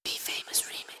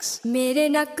ਮੇਰੇ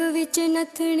ਨੱਕ ਵਿੱਚ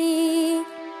ਨਥਣੀ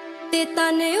ਤੇ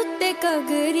ਤਨ ਉੱਤੇ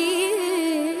ਕਗਰੀ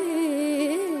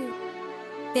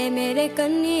ਤੇ ਮੇਰੇ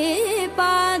ਕੰਨੇ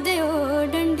ਪਾ ਦਿਓ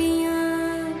ਡੰਡੀਆਂ।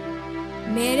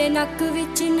 ਮੇਰੇ ਨੱਕ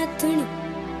ਵਿੱਚ ਨਥਣੀ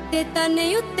ਤੇ ਤਨ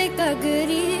ਉੱਤੇ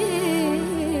ਕਗਰੀ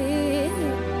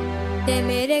ਤੇ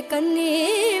ਮੇਰੇ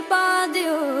ਕੰਨੇ ਪਾ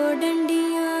ਦਿਓ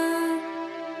ਡੰਡੀਆਂ।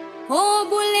 ਹੋ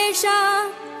ਬੁੱਲੇ ਸ਼ਾਹ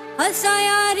ਹੱਸਾ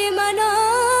ਯਾਰ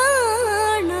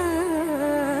ਮਨਾਣਾ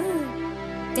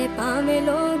ਤੇ ਭਾਵੇਂ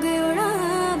ਲੋਗ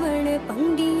ਉਡਾਵਣ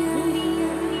ਪੰਡੀਆਂ।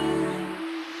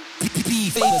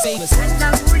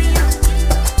 ਗੱਲਾਂ ਕੁੜੀਆਂ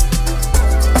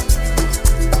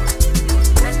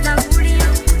ਗੱਲਾਂ ਕੁੜੀਆਂ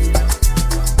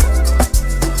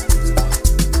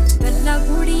ਗੱਲਾਂ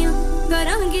ਕੁੜੀਆਂ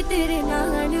ਕਰਾਂਗੀ ਤੇਰੇ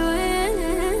ਨਾਲ ਓਏ।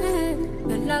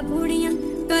 ਗੱਲਾਂ ਕੁੜੀਆਂ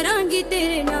ਕਰਾਂਗੀ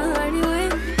ਤੇਰੇ ਨਾਲ